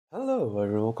Hello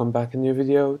everyone, welcome back in a new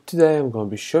video. Today I'm going to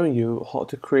be showing you how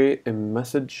to create a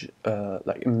message,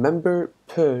 like a member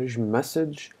purge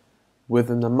message with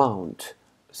an amount,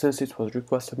 since it was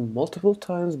requested multiple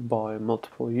times by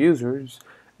multiple users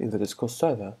in the Discord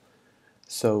server.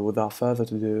 So without further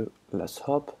ado, let's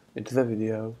hop into the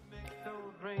video.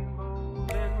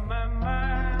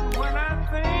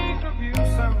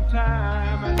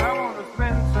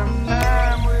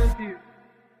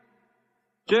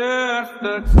 Just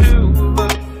the two of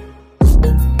us.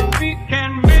 We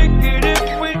can make it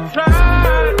if we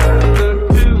try. The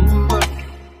two of us.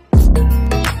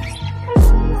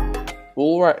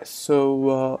 Alright,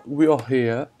 so we are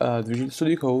here at Visual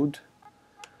Studio Code.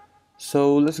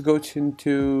 So let's go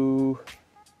into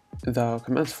the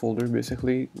commands folder.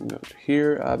 Basically, go to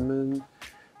here, admin.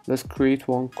 Let's create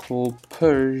one called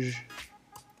Purge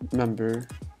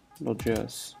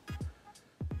member.js.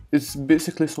 It's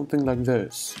basically something like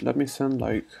this. Let me send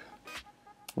like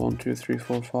 1, 2, 3,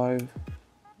 4, 5.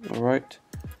 Alright,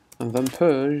 and then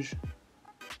purge.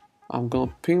 I'm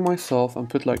gonna ping myself and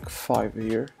put like 5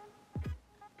 here.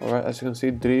 Alright, as you can see,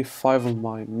 it deleted 5 of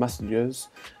my messages,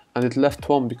 and it left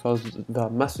 1 because the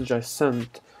message I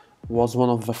sent was one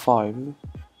of the 5.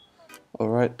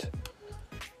 Alright,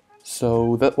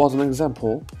 so that was an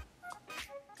example.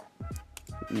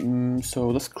 So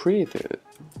let's create it.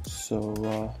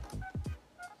 So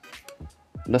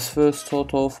let's first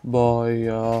start off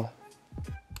by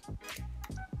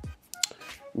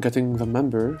getting the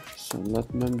member. So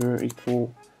let member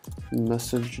equal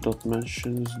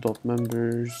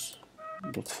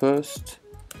message.mentions.members.first,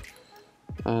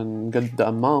 and get the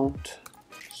amount.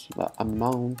 So that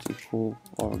amount equal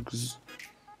args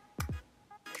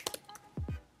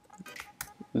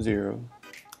 0.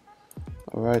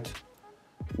 Alright.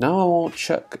 Now I want to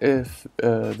check if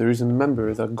there is a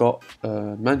member that got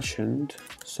mentioned.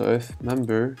 So if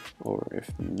member, or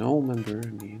if no member,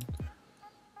 I mean,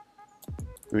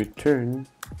 return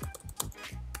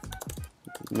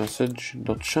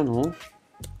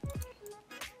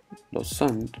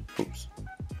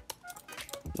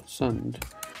message.channel.send,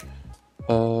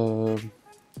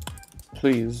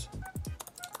 please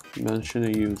mention a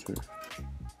user.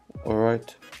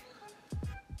 Alright.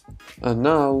 And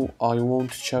now I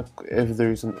want to check if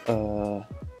there is an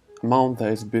amount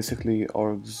that is basically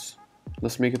args.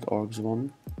 Let's make it args1.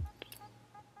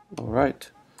 Alright,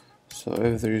 so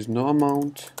if there is no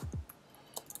amount,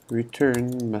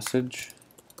 return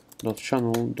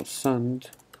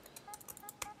message.channel.send,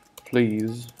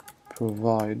 please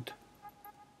provide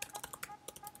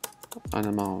an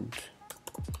amount.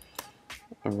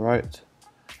 Alright.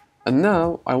 And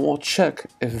now I want to check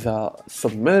if the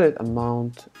submitted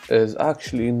amount is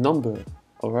actually a number.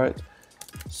 Alright,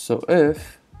 so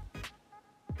if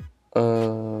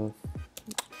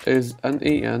is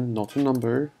NaN not a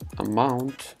number,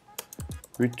 amount,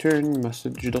 return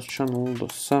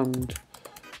message.channel.send,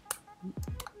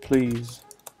 please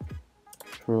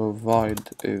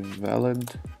provide a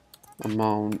valid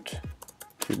amount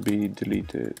to be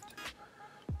deleted.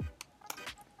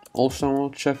 Also, I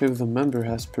want to check if the member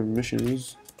has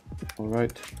permissions.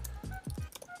 Alright,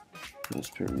 has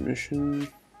permission,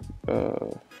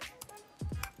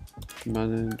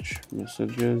 manage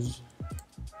messages.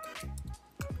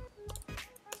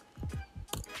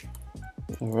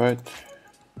 Alright,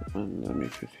 and let me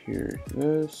put here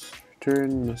this,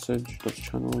 return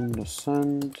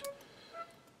message.channel.send.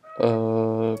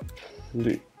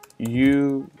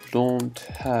 You don't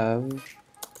have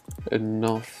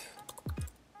enough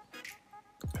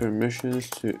permissions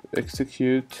to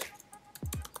execute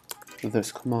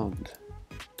this command.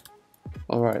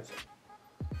 Alright,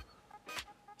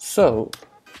 so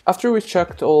after we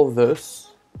checked all of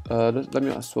this, let me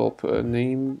as well put a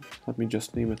name. Let me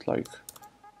just name it like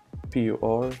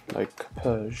PUR, like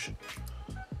Purge.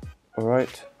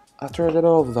 Alright, after I did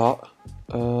all of that,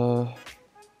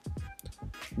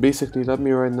 basically let me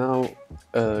right now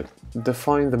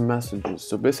define the messages.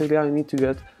 So basically I need to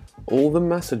get all the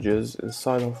messages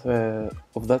inside of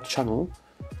that channel.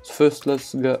 So first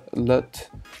let's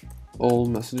let all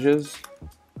messages,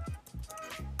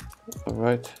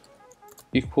 alright,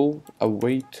 equal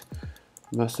await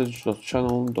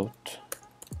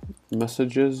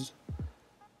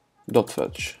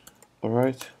message.channel.messages.fetch.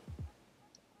 Alright,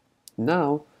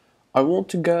 now I want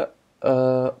to get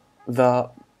the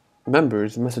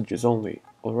members messages only.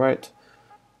 Alright,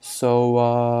 so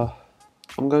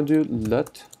I'm gonna do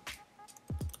let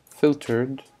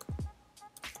filtered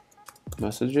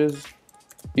messages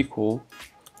equal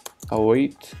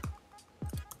await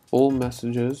all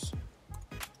messages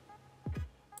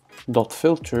dot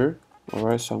filter.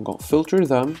 Alright, so I'm going to filter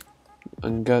them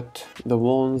and get the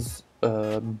ones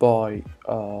by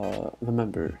the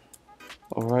member.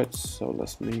 Alright, so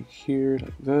let's make here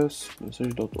like this,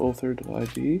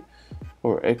 message.author.id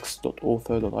or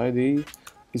x.author.id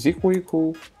is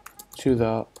equal to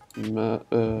the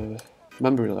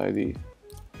member ID.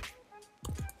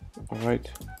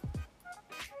 Alright.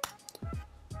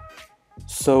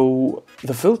 So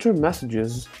the filter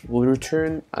messages will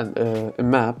return a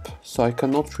map, so I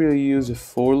cannot really use a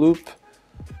for loop.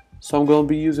 So I'm gonna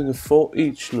be using a for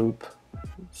each loop.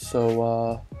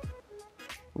 So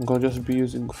I'm gonna just be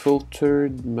using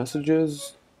filtered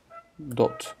messages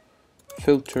dot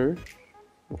filter.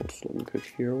 Also, let me put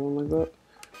here one like that.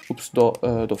 Oops,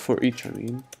 dot for each, I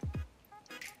mean.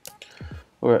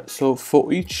 Alright, so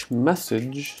for each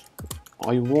message,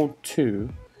 I want to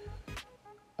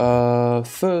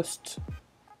first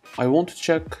I want to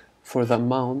check for the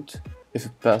amount if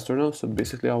it passed or not. So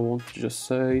basically, I want to just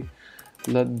say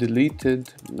let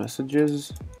deleted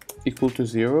messages equal to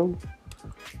 0.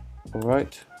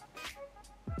 Alright,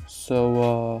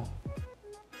 so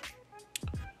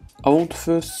I want to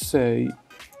first say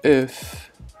if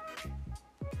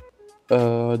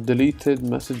deleted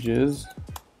messages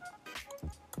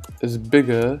is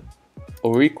bigger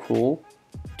or equal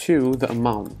to the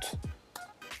amount.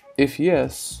 If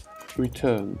yes,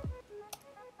 return.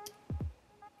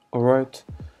 Alright,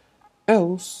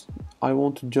 else I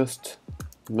want to just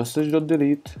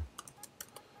message.delete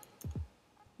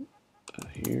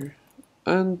here,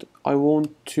 and I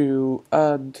want to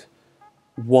add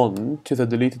 1 to the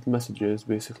deleted messages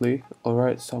basically.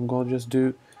 Alright, so I'm gonna just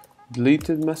do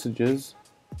deleted messages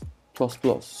plus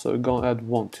plus, so we're gonna add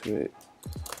 1 to it.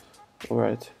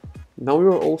 Alright, now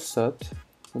we're all set.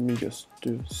 Let me just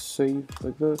do save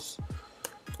like this.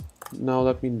 Now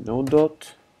let me node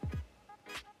dot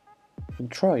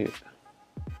and try it.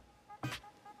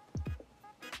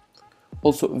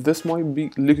 Also, this might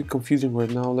be looking confusing right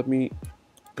now. Let me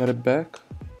get it back.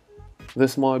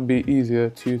 This might be easier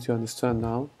to understand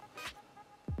now.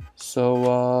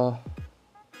 So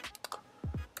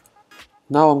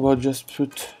now I'm gonna just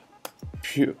put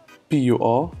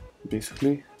PUR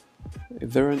basically.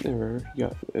 Is there an error?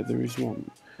 Yeah, there is one.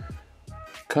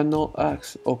 Cannot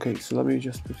access. Okay, so let me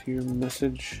just put here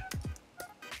message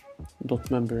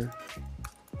dot member,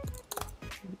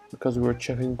 because we're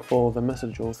checking for the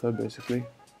message author basically.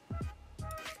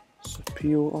 So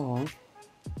PUR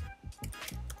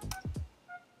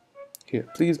here,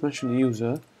 please mention the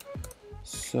user.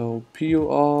 So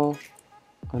PUR,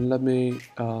 and let me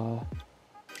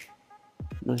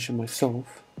mention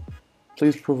myself.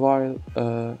 Please provide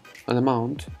an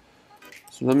amount.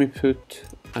 So let me put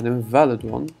an invalid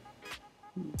one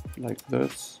like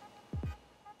this.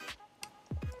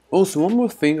 Also, one more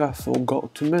thing I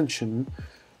forgot to mention,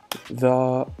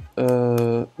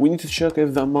 we need to check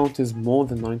if the amount is more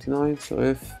than 99. So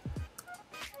if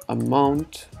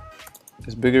amount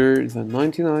is bigger than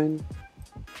 99,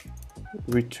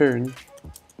 return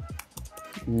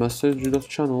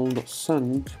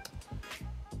message.channel.send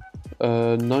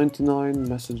 99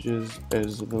 messages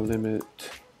is the limit.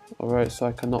 Alright, so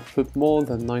I cannot put more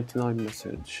than 99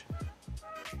 message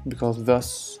because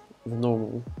that's the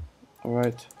normal.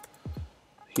 Alright,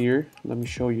 here, let me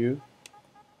show you.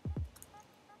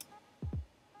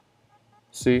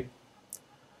 See?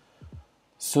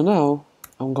 So now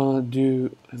I'm gonna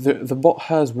do the bot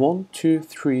has 1, 2,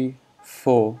 3,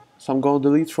 4. So I'm gonna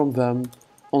delete from them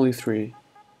only 3.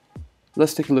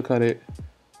 Let's take a look at it.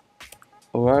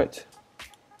 Alright,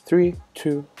 3,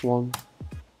 2, 1,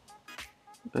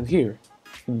 and here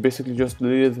it basically just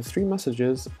deleted the 3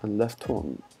 messages and left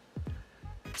 1.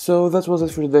 So that was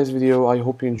it for today's video. I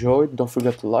hope you enjoyed. Don't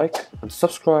forget to like and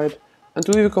subscribe, and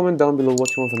to leave a comment down below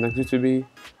what you want the next video to be.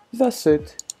 That's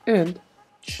it, and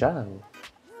ciao.